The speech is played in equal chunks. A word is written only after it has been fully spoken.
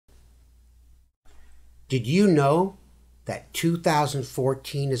Did you know that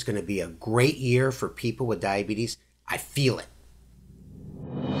 2014 is going to be a great year for people with diabetes? I feel it.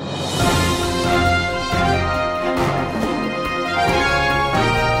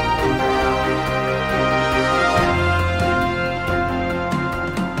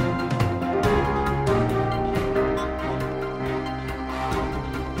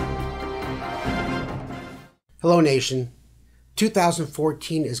 Hello, Nation.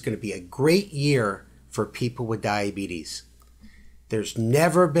 2014 is going to be a great year for people with diabetes. There's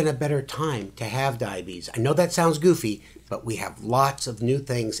never been a better time to have diabetes. I know that sounds goofy, but we have lots of new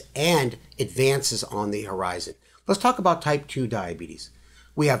things and advances on the horizon. Let's talk about type 2 diabetes.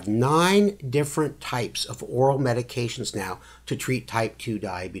 We have 9 different types of oral medications now to treat type 2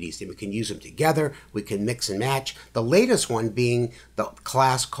 diabetes. And we can use them together, we can mix and match. The latest one being the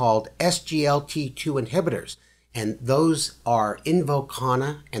class called SGLT2 inhibitors. And those are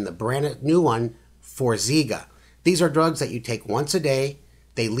Invokana and the brand new one, Forxiga. These are drugs that you take once a day.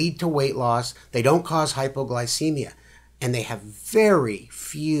 They lead to weight loss. They don't cause hypoglycemia. And they have very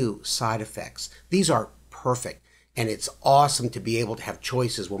few side effects. These are perfect. And it's awesome to be able to have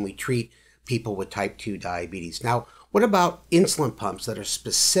choices when we treat people with type 2 diabetes. Now, what about insulin pumps that are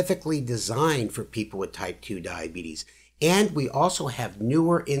specifically designed for people with type 2 diabetes? And we also have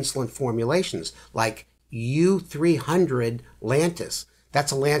newer insulin formulations like U300 Lantus.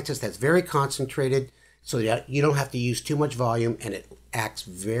 That's a Lantus that's very concentrated so that you don't have to use too much volume and it acts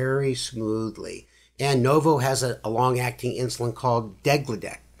very smoothly. And Novo has a long-acting insulin called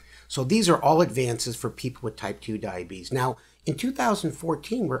Degludec. So these are all advances for people with type 2 diabetes. Now, in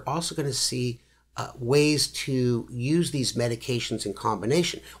 2014, we're also going to see ways to use these medications in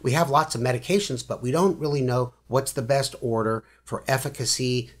combination. We have lots of medications, but we don't really know what's the best order for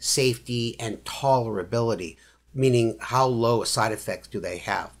efficacy, safety, and tolerability, meaning how low a side effects do they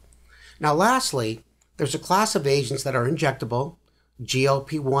have. Now, lastly, there's a class of agents that are injectable,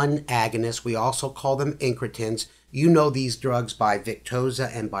 GLP-1 agonists. We also call them incretins. You know these drugs by Victoza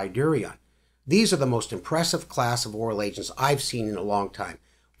and Bydureon. These are the most impressive class of oral agents I've seen in a long time.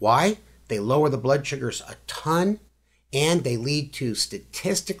 Why? They lower the blood sugars a ton, and they lead to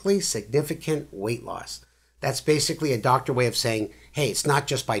statistically significant weight loss. That's basically a doctor way of saying, hey, it's not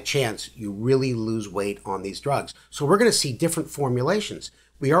just by chance you really lose weight on these drugs. So we're going to see different formulations.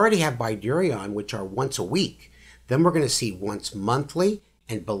 We already have Bydureon, which are once a week. Then we're going to see once monthly,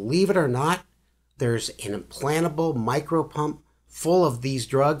 and believe it or not, there's an implantable micro pump full of these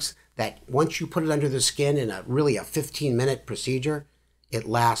drugs that once you put it under the skin in a 15-minute procedure, it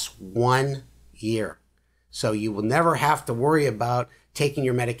lasts 1 year. So you will never have to worry about taking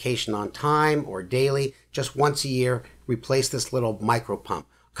your medication on time or daily. Just once a year, replace this little micro pump,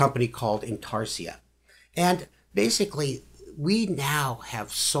 a company called Intarcia. And basically, we now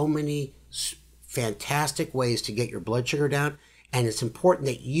have so many fantastic ways to get your blood sugar down, and it's important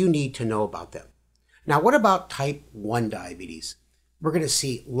that you need to know about them. Now, what about type 1 diabetes? We're going to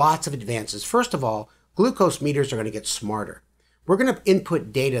see lots of advances. First of all, glucose meters are going to get smarter. We're going to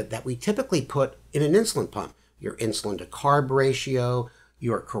input data that we typically put in an insulin pump, your insulin to carb ratio,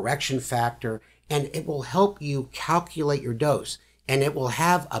 your correction factor, and it will help you calculate your dose. And it will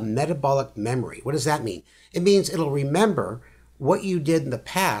have a metabolic memory. What does that mean? It means it'll remember what you did in the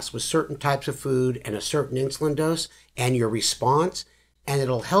past with certain types of food and a certain insulin dose and your response, and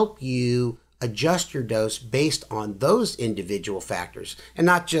it'll help you adjust your dose based on those individual factors and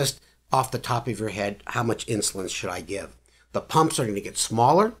not just off the top of your head, how much insulin should I give? The pumps are going to get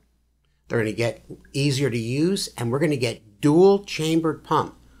smaller, they're going to get easier to use, and we're going to get dual chambered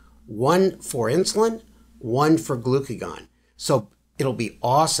pump. One for insulin, one for glucagon. So it'll be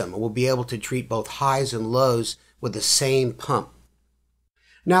awesome, and we'll be able to treat both highs and lows with the same pump.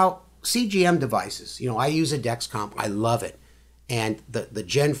 Now, CGM devices, I use a Dexcom, I love it. And the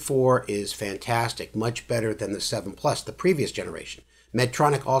Gen 4 is fantastic, much better than the 7 Plus, the previous generation.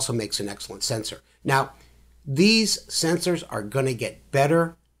 Medtronic also makes an excellent sensor. Now, these sensors are going to get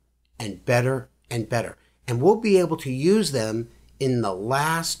better and better and better. And we'll be able to use them in the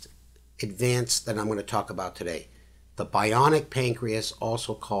last advance that I'm going to talk about today. The bionic pancreas,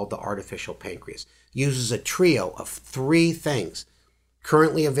 also called the artificial pancreas, uses a trio of 3 things.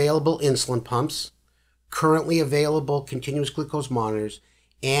 Currently available insulin pumps, currently available continuous glucose monitors,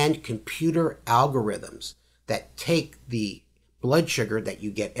 and computer algorithms that take the blood sugar that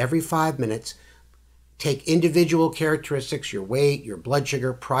you get every 5 minutes, take individual characteristics, your weight, your blood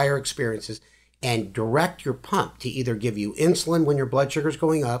sugar, prior experiences, and direct your pump to either give you insulin when your blood sugar is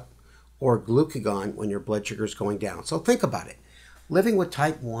going up or glucagon when your blood sugar is going down. So think about it. Living with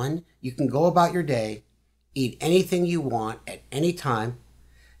type 1, you can go about your day, eat anything you want at any time,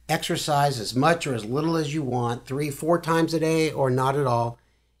 Exercise as much or as little as you want, 3-4 times a day or not at all.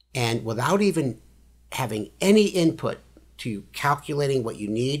 And without even having any input to calculating what you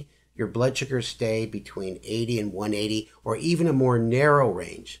need, your blood sugars stay between 80 and 180 or even a more narrow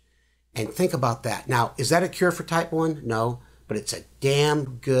range. And think about that. Now, is that a cure for type 1? No, but it's a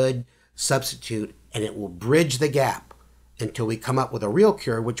damn good substitute, and it will bridge the gap until we come up with a real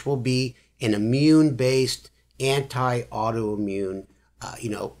cure, which will be an immune-based anti-autoimmune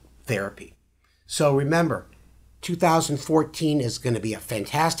therapy. So remember, 2014 is going to be a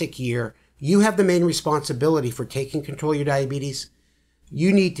fantastic year. You have the main responsibility for taking control of your diabetes.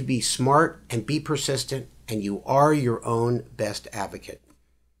 You need to be smart and be persistent, and you are your own best advocate.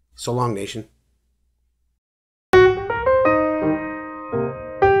 So long, nation.